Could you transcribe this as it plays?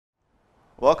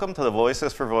Welcome to the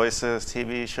Voices for Voices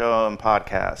TV show and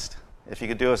podcast. If you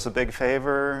could do us a big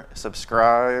favor,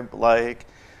 subscribe, like,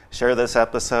 share this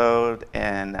episode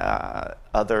and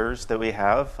others that we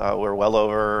have. We're well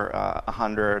over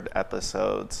 100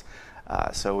 episodes,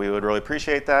 so we would really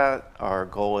appreciate that. Our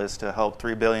goal is to help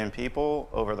 3 billion people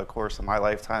over the course of my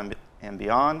lifetime and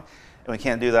beyond, and we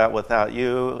can't do that without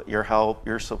you, your help,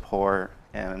 your support,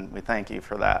 and we thank you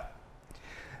for that.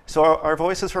 So our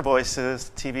Voices for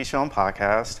Voices TV show and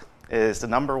podcast is the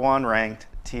 #1 ranked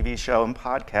TV show and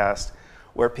podcast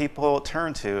where people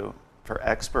turn to for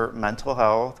expert mental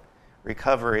health,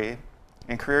 recovery,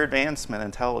 and career advancement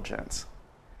intelligence.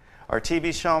 Our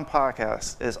TV show and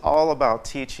podcast is all about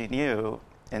teaching you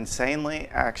insanely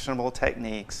actionable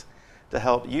techniques to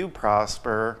help you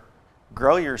prosper,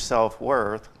 grow your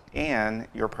self-worth, and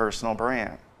your personal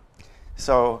brand.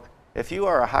 So if you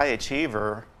are a high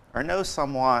achiever or know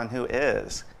someone who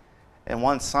is and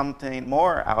wants something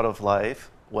more out of life,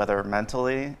 whether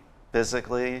mentally,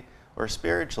 physically, or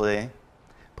spiritually,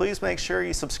 please make sure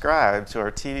you subscribe to our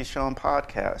TV show and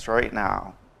podcast right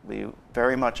now. We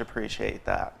very much appreciate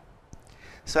that.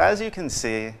 So as you can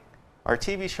see, our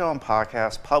TV show and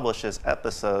podcast publishes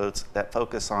episodes that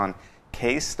focus on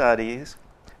case studies,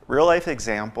 real-life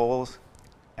examples,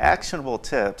 actionable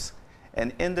tips,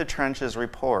 and in-the-trenches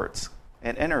reports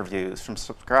and interviews from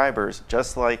subscribers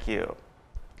just like you.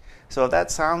 So if that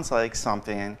sounds like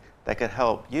something that could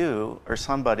help you or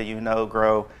somebody you know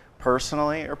grow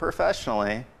personally or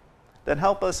professionally, then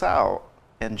help us out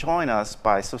and join us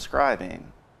by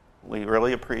subscribing. We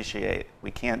really appreciate it. We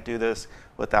can't do this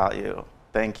without you.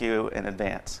 Thank you in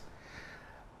advance.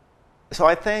 So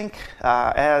I think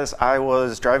as I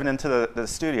was driving into the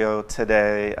studio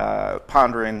today,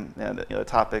 pondering the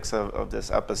topics of this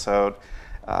episode,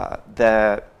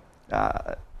 that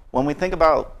when we think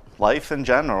about life in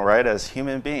general, right, as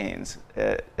human beings,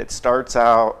 it starts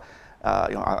out,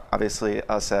 obviously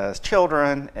us as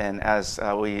children, and as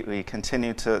we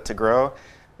continue to grow,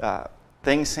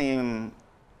 things seem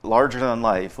larger than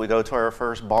life. We go to our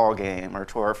first ball game or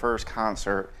to our first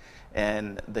concert,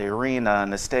 and the arena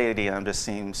and the stadium just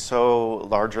seems so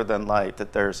larger than life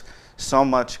that there's so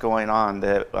much going on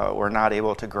that we're not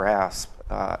able to grasp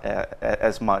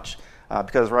as much.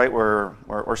 Because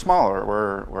we're smaller,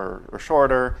 we're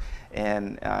shorter,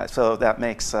 and so that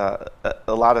makes a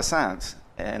lot of sense.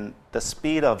 And the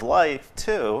speed of life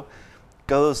too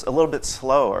goes a little bit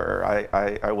slower,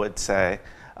 I would say.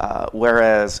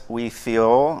 Whereas we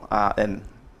feel, and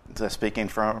speaking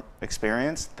from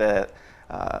experience, that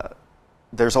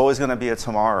there's always going to be a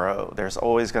tomorrow. There's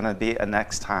always going to be a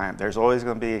next time. There's always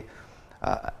going to be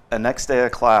a next day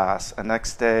of class, a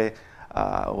next day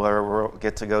where we'll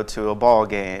get to go to a ball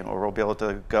game, or we'll be able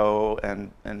to go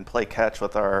and play catch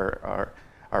with our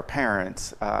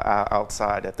parents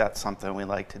outside if that's something we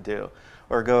like to do,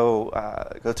 or go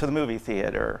to the movie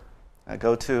theater,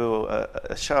 go to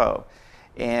a show,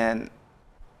 and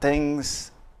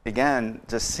things again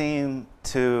just seem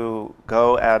to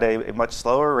go at a much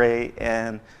slower rate,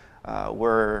 and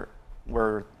we're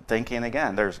thinking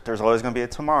again there's always going to be a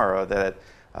tomorrow, that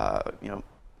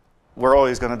we're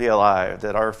always going to be alive,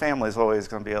 that our family's always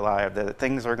going to be alive, that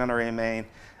things are going to remain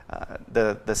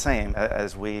the same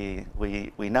as we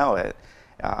know it.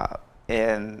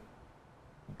 And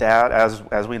that,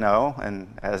 as we know,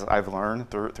 and as I've learned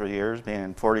through years,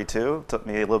 being 42, took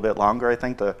me a little bit longer, I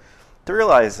think, to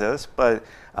realize this, but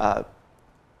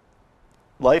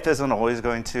life isn't always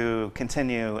going to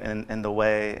continue in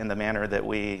the manner that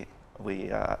we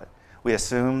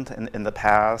assumed in the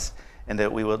past, and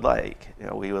that we would like.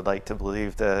 We would like to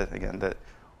believe that, again, that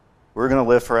we're going to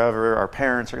live forever, our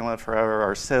parents are going to live forever,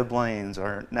 our siblings,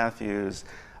 our nephews,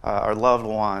 our loved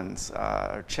ones,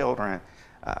 our children,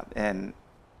 and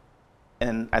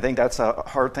I think that's a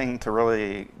hard thing to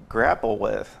really grapple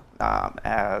with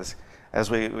as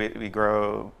we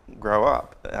grow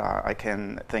up. I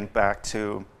can think back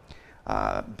to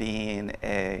being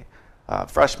a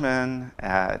freshman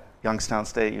at Youngstown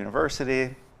State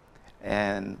University,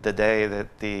 and the day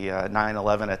that the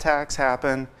 9/11 attacks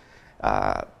happened,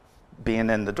 being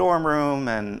in the dorm room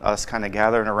and us kind of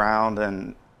gathering around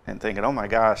and thinking, oh my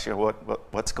gosh,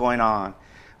 what's going on,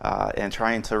 and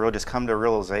trying to really just come to a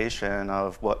realization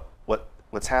of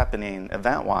what's happening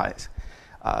event-wise.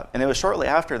 And it was shortly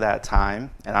after that time,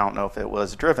 and I don't know if it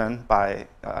was driven by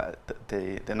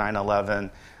the 9/11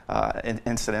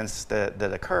 incidents that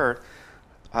occurred,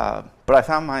 but I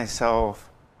found myself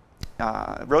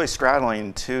really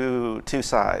straddling two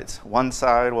sides. One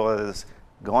side was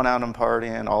going out and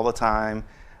partying all the time,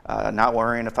 not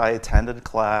worrying if I attended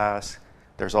class.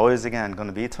 There's always, again, going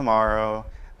to be tomorrow.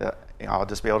 I'll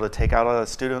just be able to take out a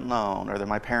student loan, or that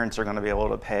my parents are going to be able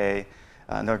to pay,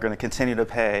 and they're going to continue to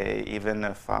pay even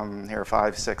if I'm here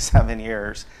 5, 6, 7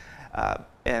 years.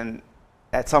 And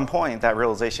at some point, that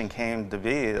realization came to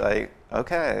be like,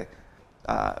 okay,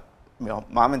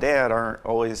 mom and dad aren't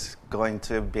always going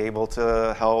to be able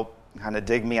to help kind of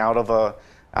dig me out of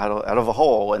a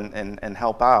hole and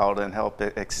help out and help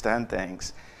extend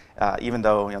things, even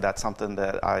though that's something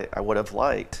that I would have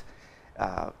liked.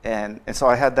 And so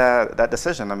I had that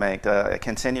decision to make, to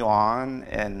continue on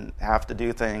and have to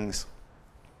do things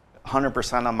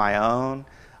 100% on my own,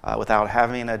 without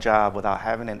having a job, without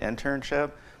having an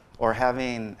internship, or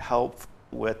having help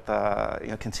with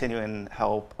continuing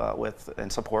help with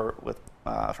and support with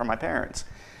from my parents.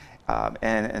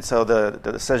 And so the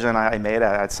decision I made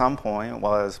at some point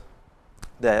was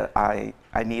that I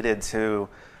needed to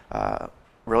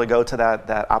really go to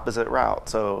that opposite route.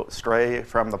 So stray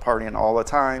from the partying all the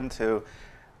time to,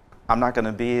 I'm not going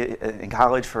to be in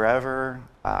college forever.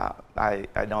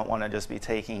 I don't want to just be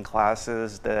taking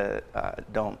classes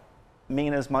that don't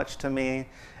mean as much to me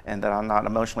and that I'm not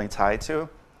emotionally tied to.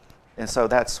 And so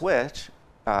that switch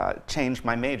changed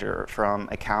my major from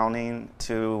accounting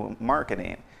to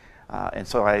marketing. And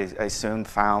so I soon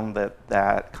found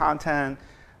that content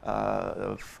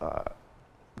that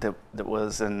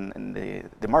was in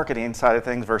the marketing side of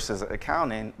things versus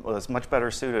accounting was much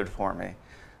better suited for me.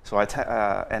 So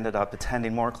I ended up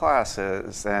attending more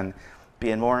classes and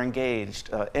being more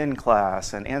engaged in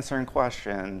class and answering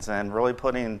questions and really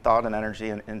putting thought and energy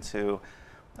into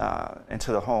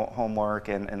the homework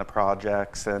and the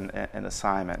projects and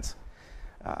assignments.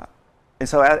 And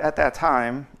so at that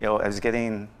time, I was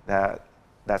getting that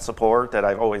support that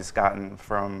I've always gotten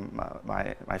from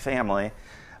my family.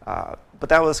 But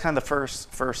that was kind of the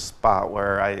first spot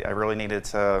where I really needed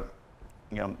to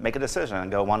make a decision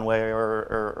and go one way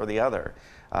or the other.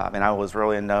 And I was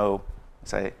really in no,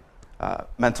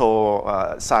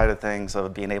 mental side of things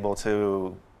of being able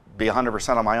to be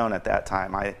 100% on my own at that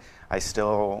time. I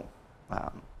still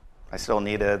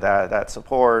needed that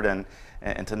support and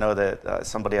to know that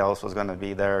somebody else was going to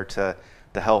be there to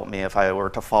help me if I were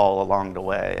to fall along the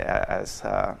way as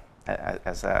that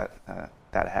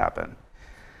happened.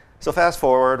 So fast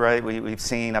forward, right? We've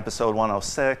seen episode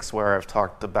 106 where I've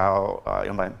talked about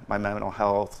my mental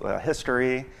health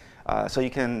history. So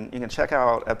you can check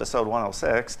out episode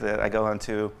 106 that I go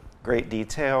into great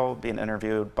detail, being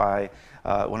interviewed by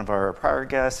one of our prior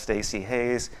guests, Stacey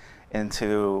Hayes,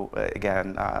 into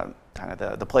again kind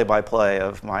of the play-by-play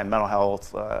of my mental health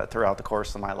throughout the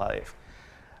course of my life.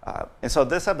 And so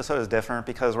this episode is different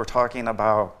because we're talking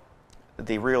about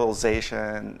the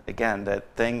realization, again,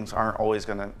 that things aren't always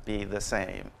going to be the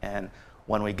same. And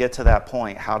when we get to that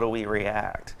point, how do we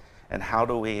react? And how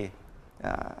do we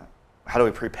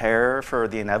prepare for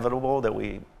the inevitable that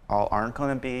we all aren't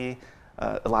going to be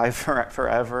alive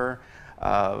forever?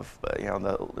 There's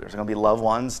going to be loved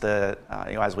ones that,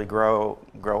 as we grow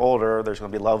older, there's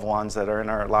going to be loved ones that are in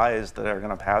our lives that are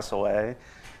going to pass away.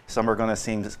 Some are going to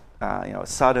seem,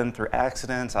 sudden through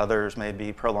accidents. Others may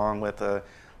be prolonged with a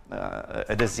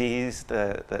disease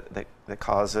that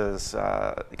causes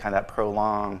kind of that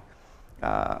prolonged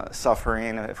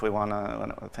suffering, if we want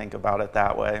to think about it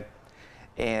that way.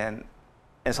 And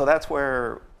so that's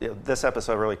where this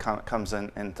episode really comes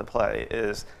into play,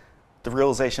 is the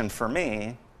realization for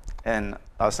me and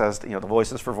us as the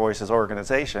Voices for Voices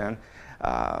organization,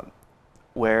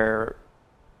 where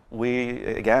we,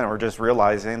 again, we're just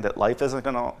realizing that life isn't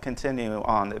going to continue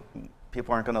on, that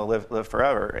people aren't going to live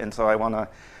forever. And so I want to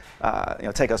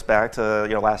take us back to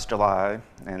last July.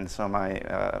 And so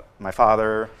my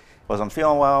father wasn't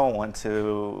feeling well, went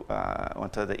to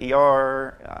the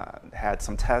ER, had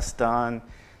some tests done,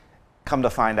 come to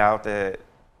find out that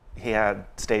he had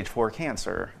stage 4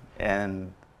 cancer,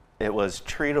 and it was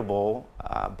treatable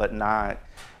but not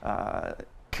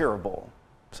curable.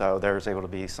 So there's able to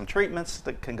be some treatments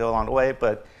that can go along the way,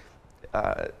 but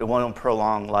it won't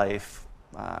prolong life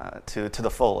to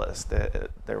the fullest.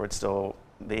 There would still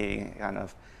be kind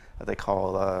of what they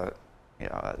call a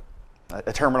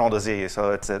terminal disease.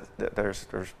 So there's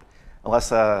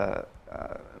unless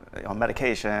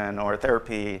medication or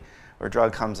therapy or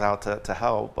drug comes out to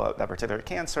help that particular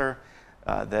cancer,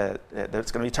 that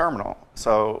it's going to be terminal.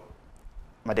 So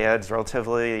my dad's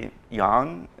relatively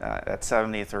young, at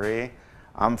 73.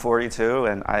 I'm 42,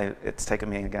 and it's taken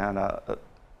me again a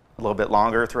little bit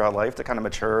longer throughout life to kind of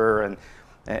mature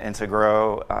and to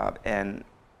grow. And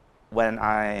when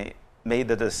I made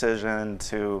the decision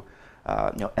to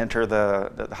enter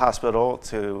the hospital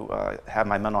to have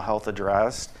my mental health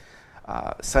addressed,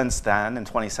 since then in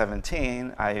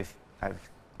 2017, I've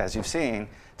as you've seen,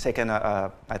 taken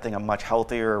I think a much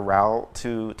healthier route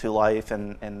to life,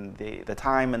 and the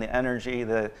time and the energy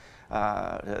that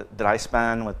I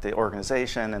spend with the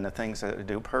organization and the things that I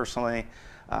do personally,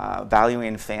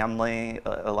 valuing family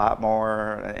a lot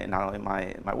more, and not only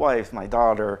my wife, my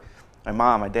daughter, my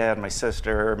mom, my dad, my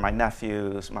sister, my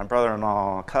nephews, my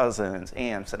brother-in-law, cousins,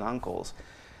 aunts, and uncles.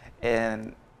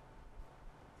 And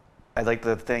I'd like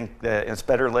to think that it's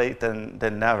better late than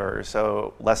never.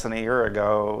 So less than a year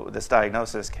ago, this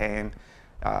diagnosis came,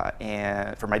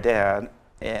 and for my dad,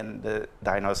 and the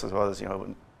diagnosis was,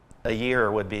 a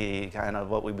year would be kind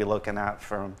of what we'd be looking at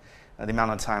from the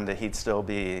amount of time that he'd still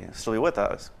be with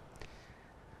us.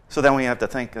 So then we have to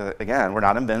think, again, we're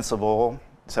not invincible.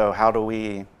 So how do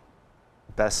we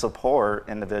best support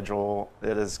individual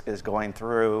that is going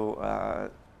through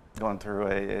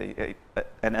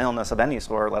an illness of any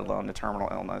sort, let alone a terminal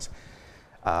illness?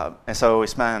 And so we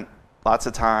spent lots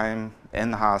of time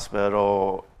in the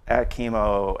hospital, at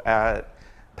chemo, at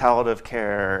palliative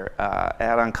care,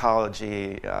 at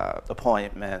oncology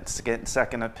appointments, getting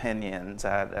second opinions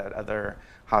at other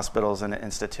hospitals and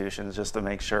institutions, just to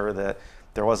make sure that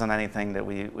there wasn't anything that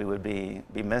we would be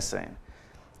missing.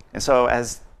 And so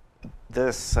as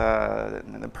this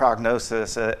the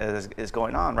prognosis is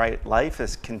going on, right? Life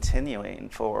is continuing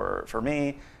for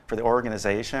me, for the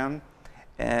organization,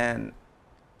 and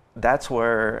that's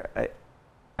where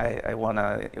I want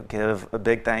to give a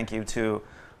big thank you to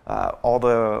all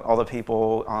the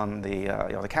people on the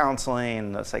the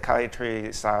counseling, the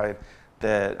psychiatry side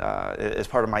that is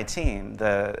part of my team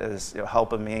that is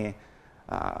helping me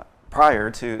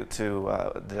prior to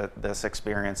this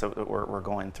experience that we're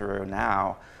going through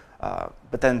now.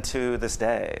 But then to this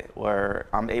day, where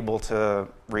I'm able to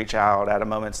reach out at a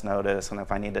moment's notice, and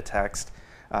if I need to text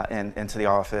into the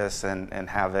office and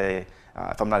have if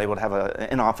I'm not able to have an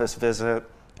in-office visit,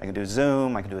 I can do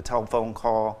Zoom, I can do a telephone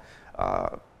call,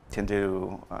 can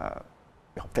do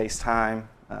FaceTime,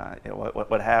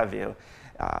 what have you.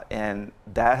 And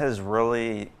that has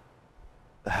really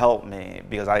helped me,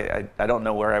 because I don't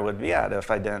know where I would be at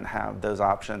if I didn't have those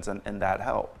options and that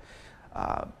help.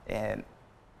 And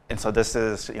so this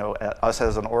is, us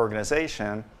as an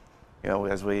organization,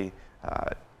 as we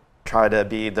try to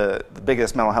be the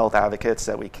biggest mental health advocates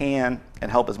that we can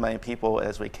and help as many people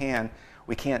as we can't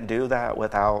do that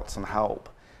without some help.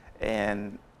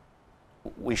 And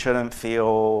we shouldn't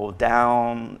feel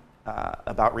down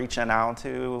about reaching out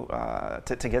to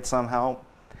get some help.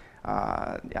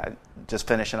 Just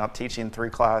finishing up teaching 3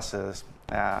 classes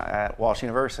at Walsh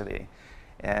University,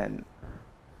 and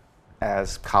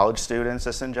as college students,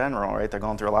 just in general, right? They're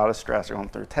going through a lot of stress. They're going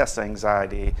through test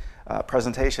anxiety,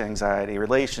 presentation anxiety,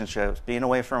 relationships, being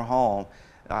away from home,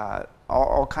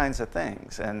 all kinds of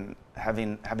things. And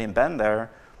having been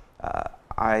there,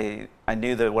 I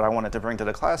knew that what I wanted to bring to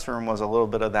the classroom was a little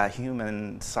bit of that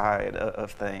human side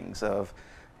of things. Of,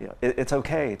 it's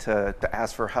okay to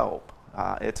ask for help.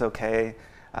 It's okay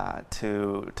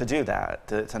to do that,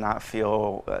 to not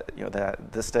feel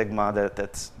that the stigma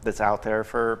that's out there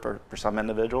for some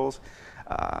individuals,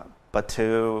 but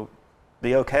to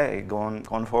be okay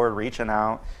going forward, reaching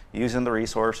out, using the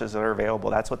resources that are available.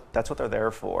 That's what they're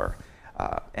there for.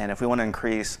 And if we want to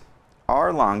increase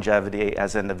our longevity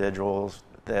as individuals,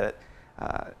 that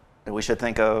we should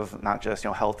think of not just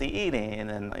healthy eating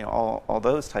and all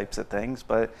those types of things,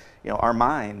 but our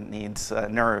mind needs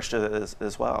nourished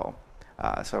as well.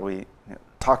 So we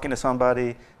talking to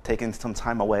somebody, taking some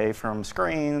time away from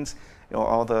screens,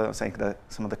 all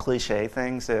some of the cliche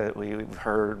things that we've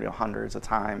heard hundreds of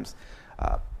times.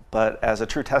 But as a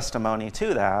true testimony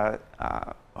to that,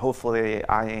 hopefully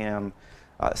I am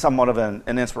somewhat of an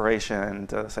inspiration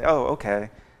to say, oh, okay,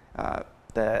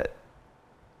 that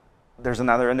there's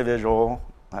another individual,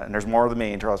 and there's more than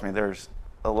me, trust me, there's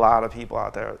a lot of people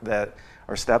out there that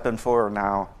are stepping forward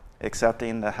now,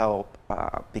 accepting the help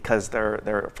because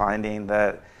they're finding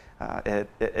that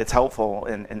it's helpful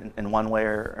in one way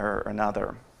or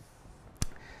another.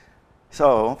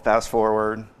 So fast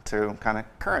forward to kind of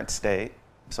current state.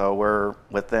 So we're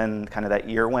within kind of that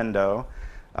year window.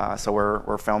 So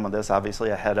we're filming this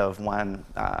obviously ahead of when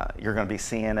you're going to be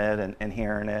seeing it and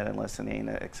hearing it and listening,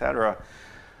 et cetera.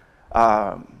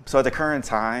 So at the current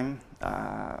time,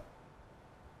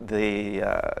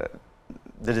 the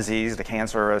disease, the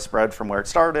cancer, has spread from where it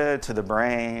started to the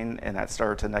brain, and that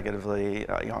started to negatively,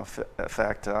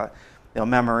 affect,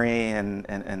 memory and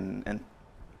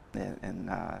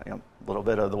a little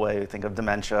bit of the way we think of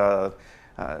dementia,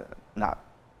 not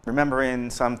remembering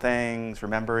some things,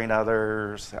 remembering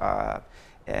others,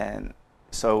 and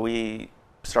so we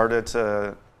started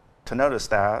to notice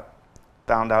that,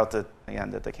 found out that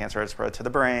the cancer had spread to the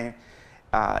brain,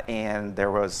 and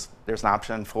there's an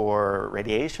option for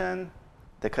radiation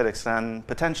that could extend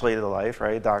potentially the life.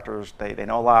 Right? Doctors they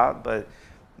know a lot, but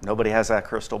nobody has that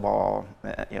crystal ball,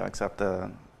 except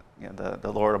the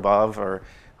Lord above or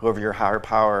whoever your higher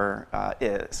power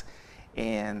is.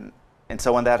 And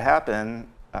so when that happened,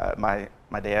 my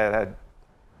dad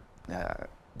had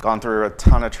gone through a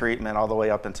ton of treatment all the way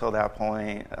up until that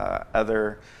point,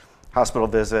 other hospital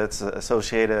visits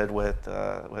associated with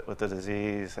the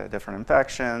disease, different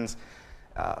infections,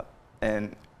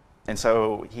 and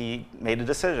so he made a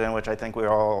decision, which I think we're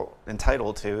all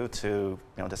entitled to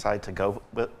decide to go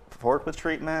forward with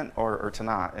treatment or to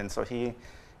not. And so he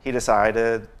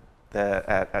decided that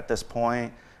at this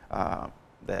point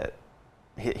that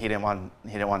he didn't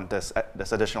want this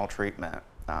additional treatment,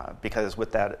 because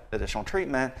with that additional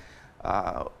treatment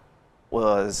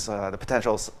was the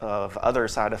potential of other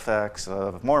side effects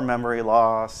of more memory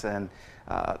loss, and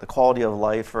the quality of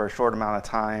life for a short amount of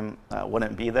time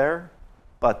wouldn't be there,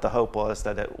 but the hope was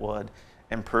that it would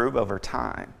improve over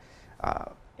time.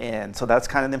 And so that's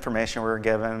kind of the information we were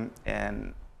given,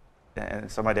 and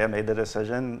so my dad made the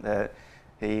decision that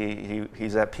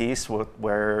he's at peace with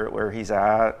where he's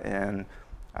at, and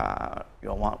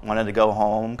wanted to go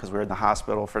home because we were in the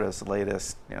hospital for this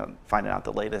latest, finding out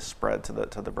the latest spread to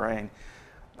the brain,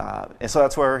 and so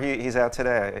that's where he's at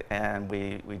today. And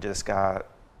we just got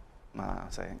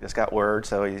word,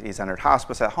 so he's entered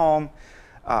hospice at home,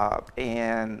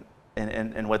 and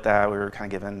with that we were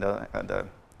kind of given the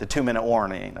 2-minute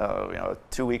warning of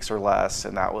 2 weeks or less,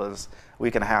 and that was a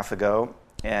week and a half ago,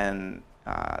 and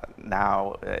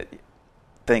now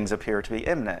things appear to be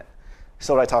imminent.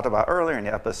 So what I talked about earlier in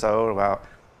the episode about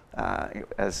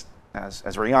as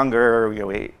we're younger,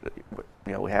 we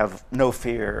have no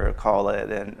fear, call it,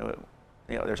 and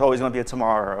there's always going to be a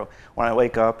tomorrow. When I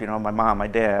wake up, my mom, my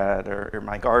dad, or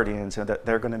my guardians,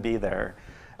 they're going to be there,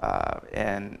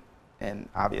 and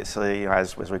obviously,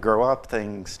 as we grow up,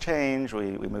 things change.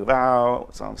 We move out.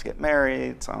 Some of us get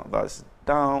married. Some of us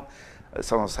don't.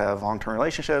 Some of us have long-term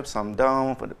relationships, some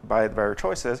don't, but by their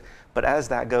choices. But as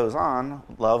that goes on,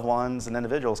 loved ones and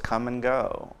individuals come and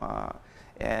go.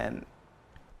 And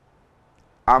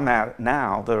I'm at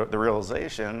now the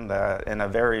realization that in a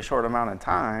very short amount of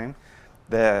time,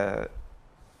 that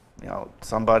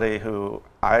somebody who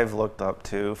I've looked up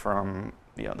to from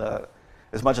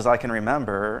as much as I can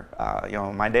remember,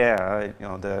 my dad,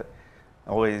 the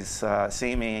always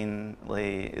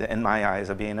seemingly, in my eyes,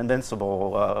 of being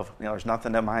invincible, of there's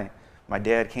nothing that my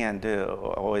dad can't do,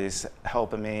 always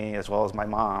helping me as well as my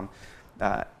mom,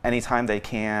 anytime they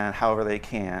can, however they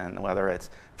can, whether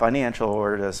it's financial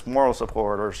or just moral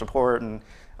support or support in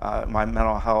my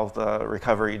mental health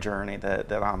recovery journey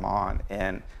that I'm on,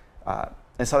 and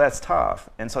so that's tough,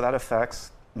 and so that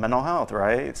affects mental health,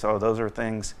 right? So those are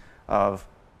things of,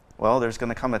 there's going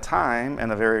to come a time in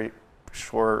a very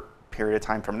short period of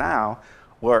time from now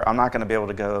where I'm not going to be able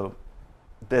to go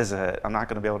visit. I'm not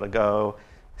going to be able to go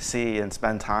see and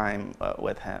spend time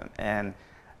with him. And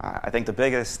I think the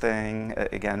biggest thing,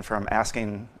 again,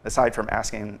 aside from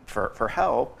asking for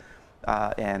help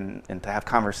and to have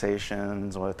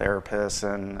conversations with therapists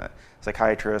and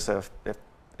psychiatrists,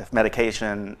 if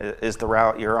medication is the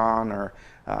route you're on, or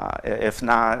if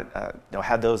not,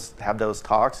 have those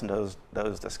talks and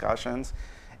those discussions.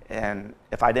 And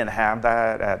if I didn't have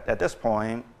that at this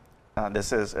point,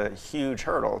 this is a huge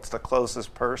hurdle. It's the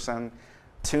closest person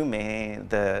to me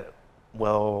that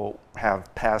will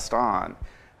have passed on.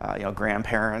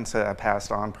 Grandparents have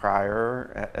passed on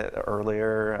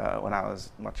earlier when I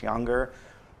was much younger,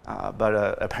 but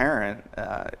a parent,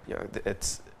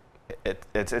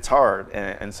 it's hard,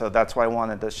 and so that's why I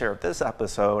wanted to share this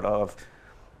episode of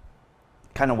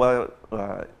kind of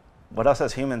what us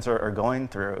as humans are going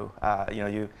through.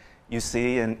 You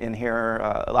see and hear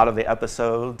a lot of the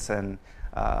episodes and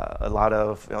a lot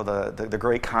of the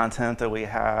great content that we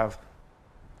have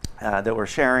that we're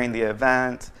sharing, the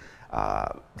event,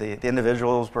 the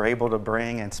individuals we're able to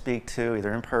bring and speak to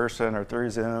either in person or through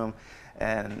Zoom,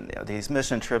 and these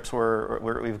mission trips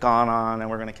we've gone on and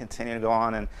we're going to continue to go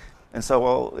on, and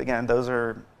so again, those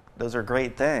are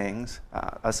great things.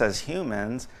 Us as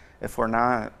humans, if we're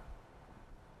not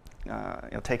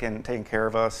taking care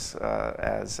of us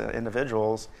as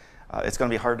individuals, it's going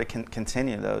to be hard to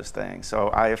continue those things. So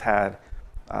I've had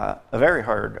a very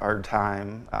hard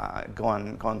time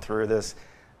going through this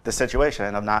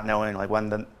situation of not knowing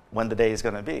when the day is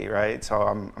going to be, right? So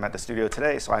I'm at the studio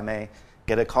today, so I may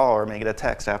get a call or may get a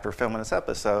text after filming this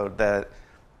episode that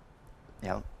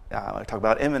I talk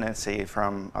about imminency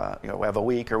from we have a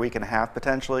week or week and a half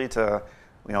potentially to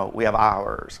we have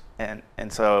hours, and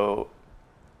so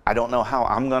I don't know how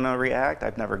I'm going to react.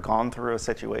 I've never gone through a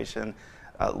situation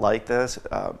like this,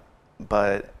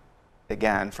 but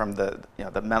again, from the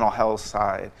the mental health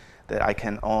side, that I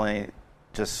can only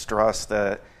just stress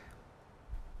that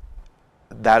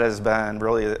has been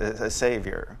really a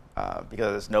savior,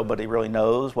 because nobody really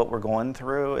knows what we're going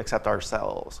through except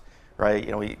ourselves, right?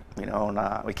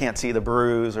 We can't see the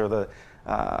bruise or the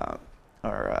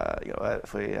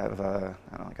if we have a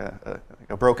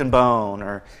broken bone,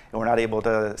 or we're not able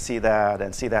to see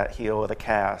that heal with a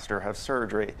cast or have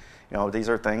surgery. These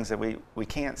are things that we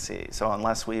can't see. So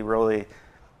unless we really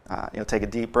take a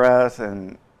deep breath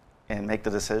and make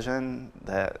the decision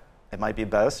that it might be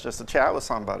best just to chat with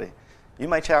somebody. You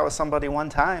might chat with somebody one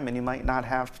time and you might not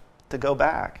have to go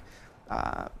back.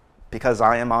 Because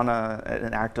I am on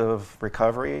an active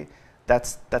recovery,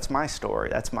 that's my story,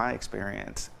 that's my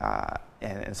experience.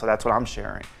 And so that's what I'm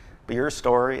sharing. But your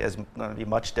story is going to be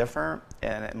much different,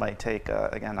 and it might take,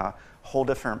 again, a whole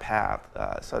different path.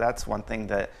 So that's one thing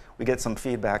that we get some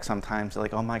feedback sometimes,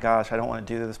 like, oh my gosh, I don't want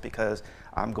to do this because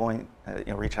I'm going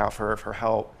to reach out for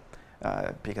help,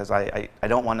 because I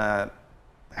don't want to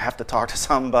have to talk to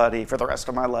somebody for the rest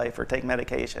of my life or take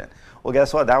medication. Well,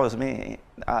 guess what? That was me.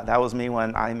 That was me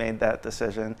when I made that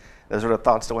decision. Those are the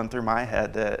thoughts that went through my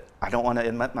head, that I don't want to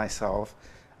admit myself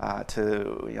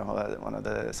to one of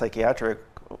the psychiatric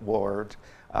ward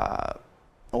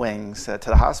wings to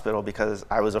the hospital, because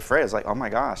I was afraid. I was like, oh my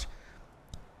gosh.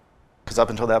 Because up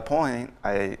until that point,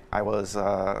 I was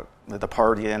the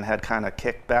partying had kind of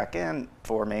kicked back in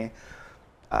for me,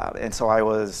 and so I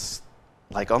was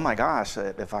like, oh my gosh,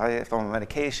 if I'm on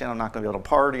medication, I'm not going to be able to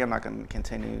party. I'm not going to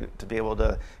continue to be able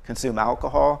to consume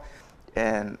alcohol.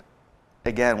 And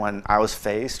again, when I was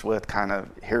faced with kind of,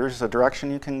 here's a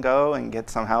direction you can go and get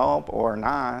some help or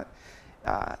not,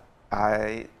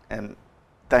 I am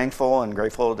thankful and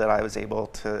grateful that I was able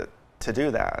to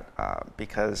do that,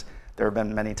 because there have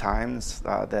been many times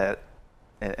that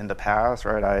in the past,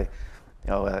 right,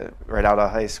 right out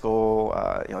of high school,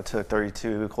 took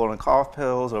 32 cold and cough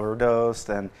pills, overdosed,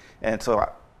 and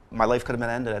so my life could have been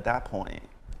ended at that point.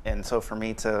 And so for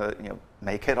me to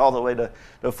make it all the way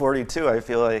to 42, I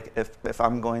feel like if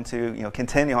I'm going to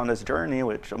continue on this journey,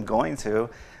 which I'm going to,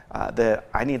 that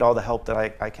I need all the help that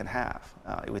I can have.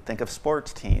 We think of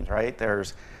sports teams, right?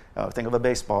 There's think of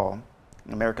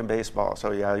American baseball. So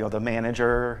the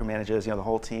manager who manages the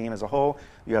whole team as a whole.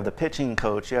 You have the pitching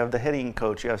coach, you have the hitting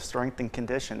coach, you have strength and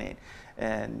conditioning,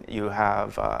 and you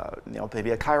have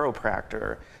maybe a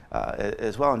chiropractor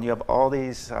as well. And you have all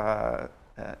these,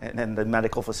 and the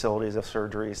medical facilities of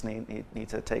surgeries need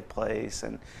to take place,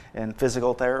 and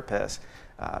physical therapists,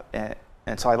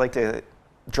 and so I like to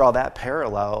draw that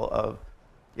parallel of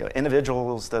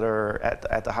individuals that are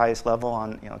at the highest level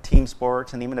on team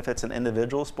sports, and even if it's an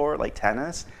individual sport like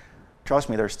tennis, trust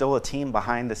me, there's still a team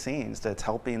behind the scenes that's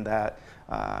helping that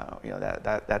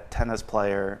that tennis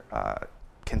player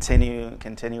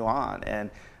continue on. And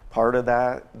part of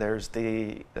that, there's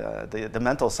the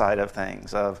mental side of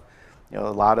things. Of a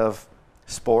lot of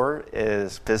sport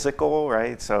is physical,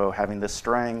 right? So having the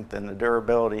strength and the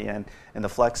durability and the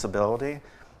flexibility.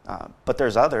 But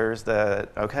there's others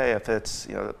that, okay, if it's,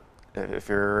 if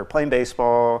you're playing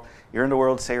baseball, you're in the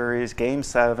World Series, Game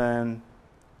 7,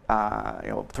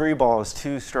 3 balls,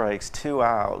 2 strikes, 2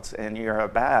 outs, and you're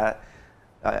at bat,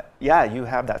 you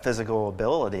have that physical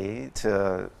ability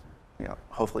to,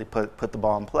 hopefully put the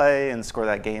ball in play and score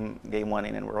that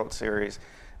game-winning and World Series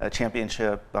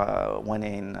championship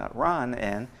winning run.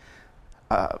 And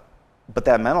but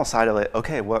that mental side of it,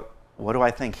 okay, what do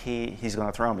I think he's going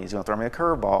to throw me? He's going to throw me a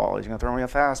curveball. He's going to throw me a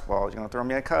fastball. He's going to throw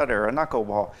me a cutter, a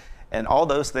knuckleball, and all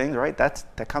those things, right? That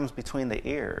comes between the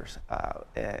ears.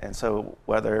 And so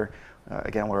whether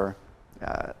again we're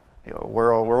a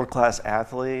world-class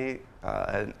athlete,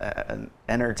 an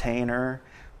entertainer,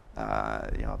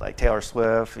 like Taylor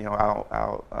Swift,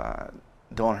 out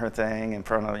doing her thing in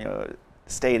front of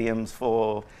stadiums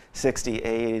full of 60,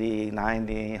 80,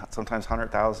 90, sometimes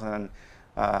 100,000.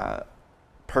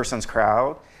 Person's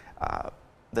crowd,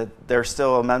 that there's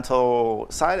still a mental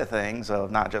side of things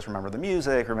of not just remember the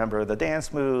music, remember the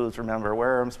dance moves, remember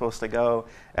where I'm supposed to go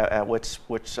at which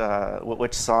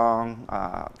song,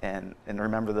 and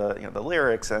remember the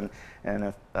lyrics, and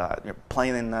if you're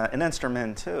playing an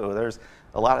instrument too. There's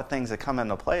a lot of things that come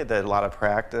into play that a lot of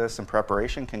practice and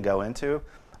preparation can go into.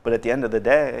 But at the end of the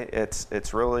day,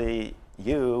 it's really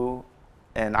you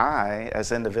and I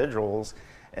as individuals,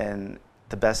 and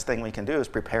the best thing we can do is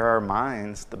prepare our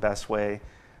minds the best way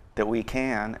that we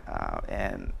can.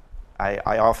 And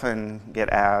I often get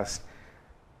asked,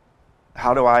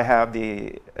 how do I have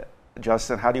the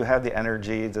Justin, how do you have the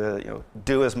energy to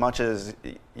do as much as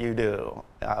you do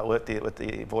with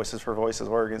the Voices for Voices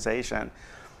organization?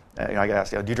 I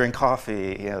guess, do you drink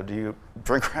coffee? Do you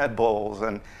drink Red Bulls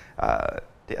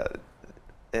yeah,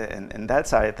 and that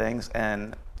side of things?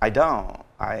 And I don't.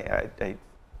 I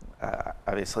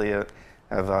obviously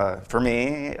have for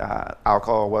me,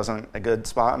 alcohol wasn't a good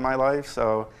spot in my life.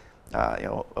 So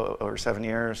over 7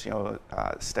 years,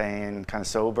 staying kind of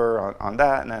sober on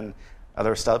that, and then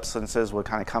other substances would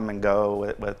kind of come and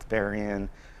go with varying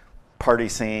party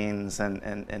scenes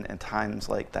and times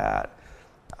like that.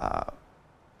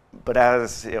 But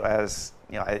as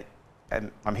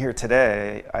I'm here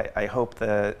today, I hope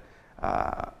that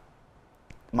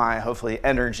my hopefully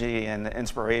energy and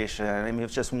inspiration,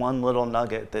 it's just one little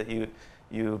nugget that you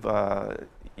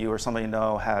or somebody you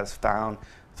know has found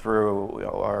through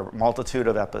our multitude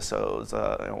of episodes.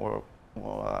 We're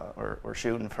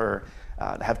shooting for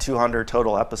to have 200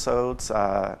 total episodes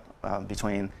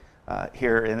between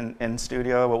here in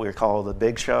studio, what we call the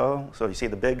Big Show. So you see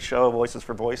the Big Show, Voices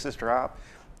for Voices drop.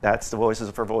 That's the Voices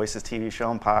for Voices TV show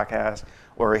and podcast,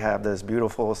 where we have this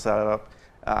beautiful setup,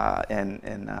 and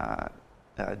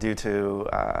due to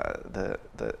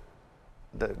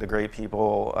the great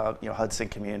people of Hudson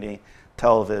Community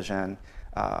Television,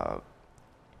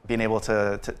 being able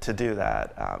to do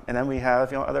that. And then we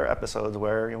have other episodes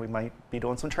where we might be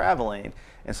doing some traveling,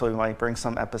 and so we might bring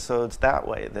some episodes that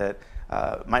way that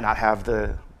might not have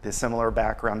the similar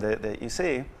background that you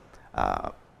see,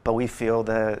 but we feel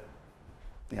that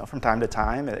from time to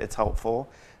time it's helpful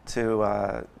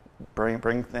to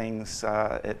bring things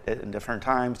in different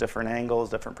times, different angles,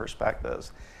 different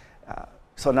perspectives.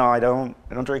 So no, I don't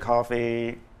drink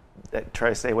coffee. I try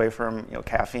to stay away from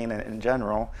caffeine in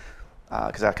general,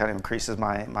 because that kind of increases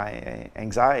my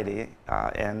anxiety,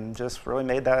 and just really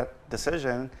made that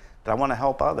decision that I want to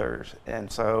help others. And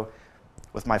so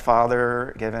with my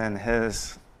father, given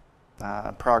his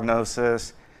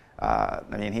prognosis,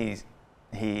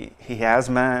 he has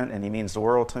meant, and he means the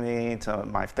world to me, to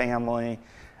my family.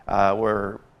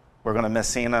 We're going to miss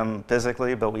seeing him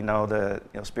physically, but we know that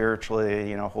spiritually,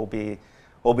 he'll be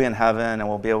in heaven, and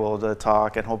we'll be able to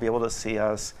talk, and he'll be able to see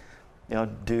us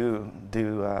do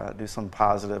some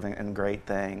positive and great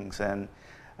things, and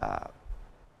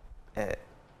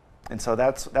so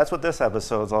that's what this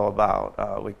episode is all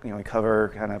about. We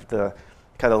cover kind of the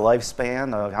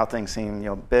lifespan of how things seem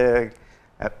big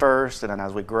at first, and then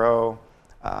as we grow,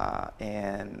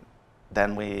 and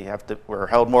then we're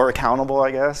held more accountable,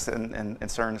 I guess, in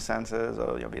certain senses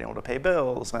of being able to pay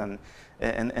bills and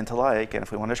to like, and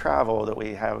if we want to travel, that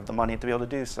we have the money to be able to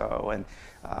do so, and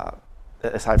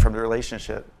aside from the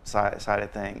relationship side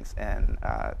of things. And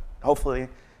hopefully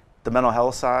the mental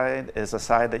health side is a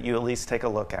side that you at least take a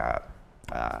look at.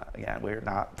 Again, we're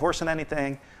not forcing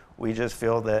anything. We just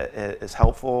feel that it is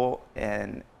helpful,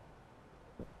 and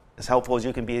as helpful as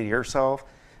you can be to yourself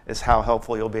is how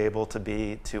helpful you'll be able to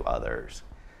be to others.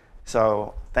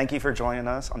 So thank you for joining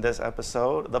us on this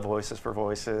episode of the Voices for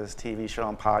Voices TV show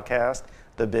and podcast,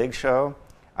 The Big Show.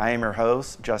 I am your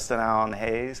host, Justin Allen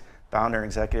Hayes, founder and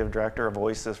executive director of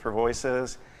Voices for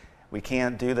Voices. We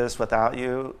can't do this without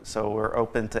you, so we're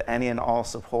open to any and all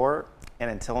support. And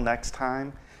until next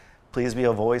time, please be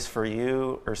a voice for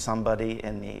you or somebody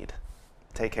in need.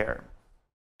 Take care.